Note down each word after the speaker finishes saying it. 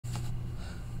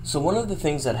So one of the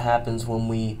things that happens when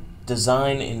we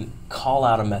design and call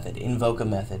out a method, invoke a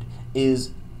method,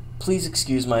 is, please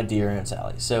excuse my dear Aunt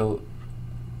Sally. So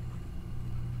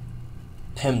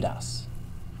PEMDAS.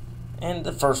 And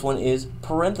the first one is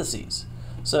parentheses.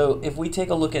 So if we take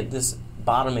a look at this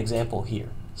bottom example here,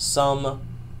 sum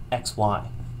xy,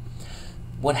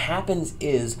 what happens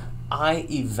is I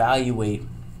evaluate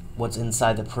what's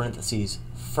inside the parentheses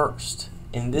first.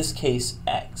 In this case,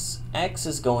 x. X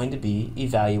is going to be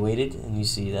evaluated, and you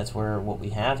see that's where what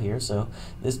we have here. So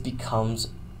this becomes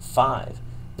 5.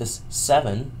 This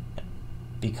 7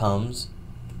 becomes,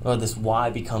 or this y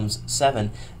becomes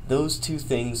 7. Those two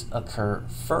things occur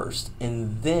first,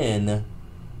 and then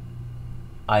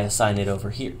I assign it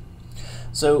over here.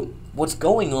 So what's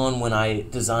going on when I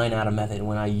design out a method,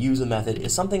 when I use a method,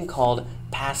 is something called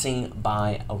passing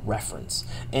by a reference.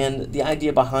 And the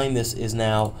idea behind this is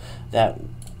now that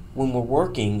when we're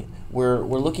working, we're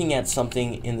looking at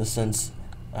something in the sense,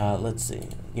 let's see,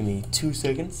 give me 2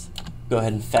 seconds. Go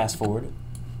ahead and fast forward.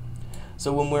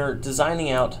 So when we're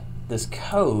designing out this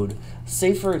code,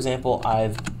 say for example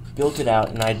I've built it out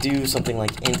and I do something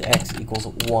like int x equals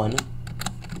 1,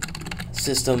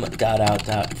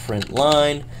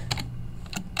 system.out.println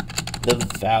the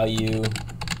value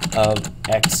of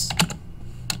x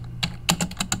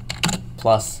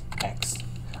plus x.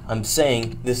 I'm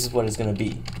saying this is what it's going to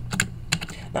be.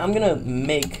 Now I'm going to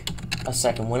make a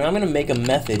second one. I'm going to make a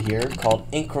method here called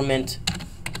increment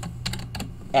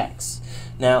x.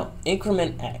 Now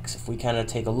increment x, if we kind of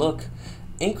take a look,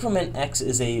 increment x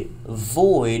is a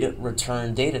void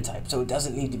return data type, so it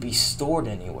doesn't need to be stored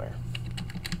anywhere.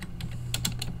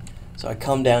 So I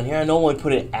come down here. I normally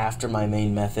put it after my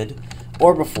main method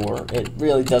or before. It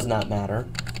really does not matter.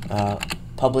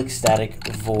 Public static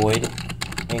void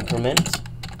increment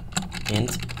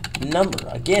int number.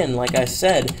 Again, like I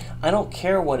said, I don't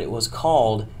care what it was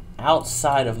called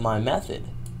outside of my method.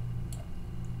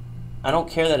 I don't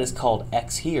care that it's called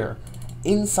x here.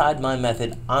 Inside my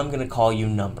method, I'm going to call you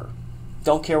number.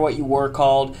 Don't care what you were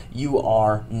called. You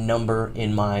are number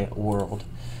in my world.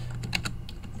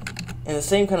 And the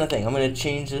same kind of thing. I'm going to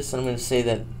change this and I'm going to say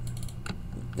that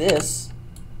this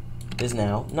is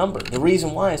now number. The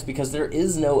reason why is because there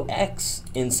is no x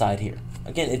inside here.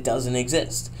 Again, it doesn't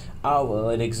exist. Oh, well,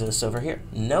 it exists over here.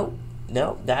 No,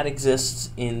 that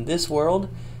exists in this world.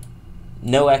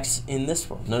 No x in this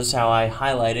world. Notice how I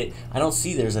highlight it. I don't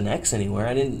see there's an x anywhere.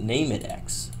 I didn't name it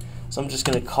x. So I'm just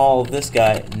going to call this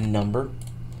guy number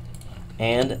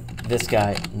and this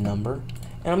guy number.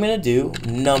 And I'm going to do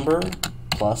number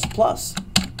plus plus.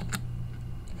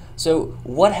 So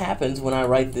what happens when I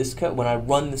write this code, when I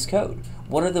run this code?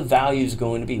 What are the values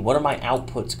going to be? What are my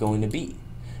outputs going to be?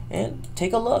 And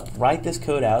take a look. Write this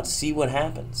code out. See what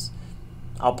happens.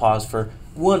 I'll pause for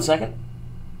 1 second.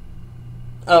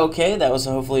 Okay, that was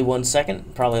hopefully 1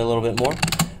 second. Probably a little bit more.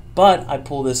 But I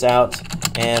pull this out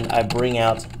and I bring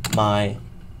out my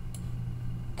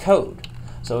code.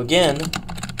 So again,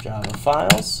 Java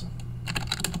files.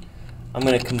 I'm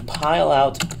going to compile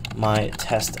out my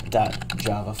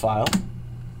test.java file.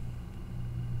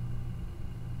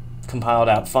 Compiled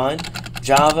out fine.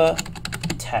 Java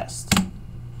test.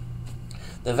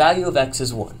 The value of x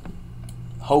is 1.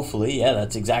 Hopefully, yeah,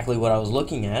 that's exactly what I was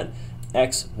looking at.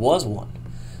 X was 1.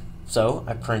 So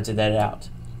I printed that out.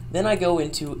 Then I go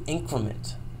into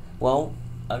increment. Well,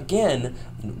 again,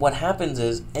 what happens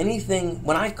is anything,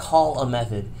 when I call a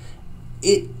method,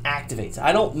 it activates.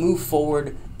 I don't move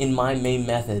forward in my main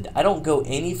method. I don't go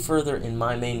any further in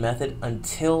my main method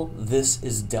until this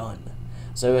is done.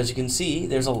 So as you can see,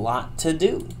 there's a lot to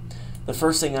do. The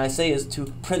first thing I say is to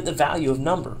print the value of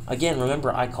number. Again,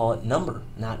 remember I call it number,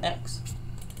 not x.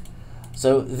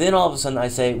 So then all of a sudden I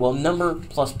say, well, number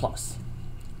plus plus.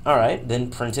 All right,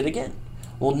 then print it again.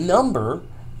 Well, number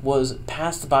was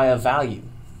passed by a value,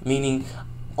 meaning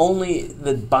only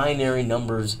the binary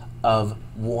numbers of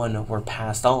 1 were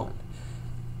passed on.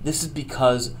 This is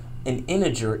because an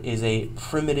integer is a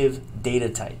primitive data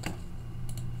type.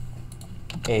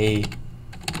 A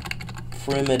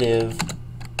primitive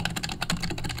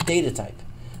data type,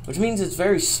 which means it's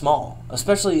very small,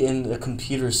 especially in the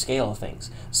computer scale of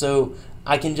things. So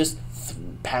I can just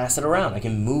pass it around. I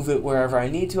can move it wherever I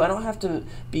need to. I don't have to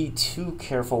be too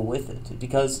careful with it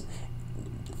because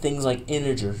things like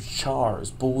integers,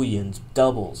 chars, booleans,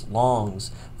 doubles,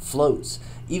 longs, floats,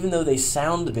 even though they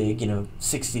sound big,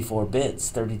 64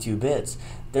 bits, 32 bits,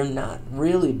 they're not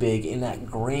really big in that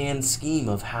grand scheme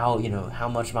of how, how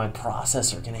much my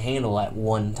processor can handle at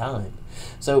one time.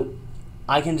 So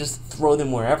I can just throw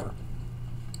them wherever.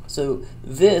 So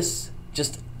this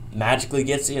just magically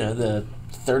gets, the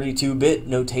 32-bit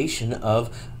notation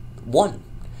of 1.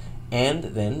 and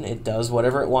then it does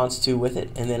whatever it wants to with it,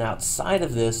 and then outside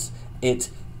of this, it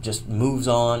just moves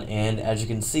on, and as you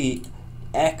can see,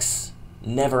 X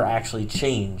never actually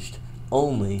changed,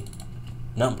 only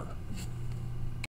number.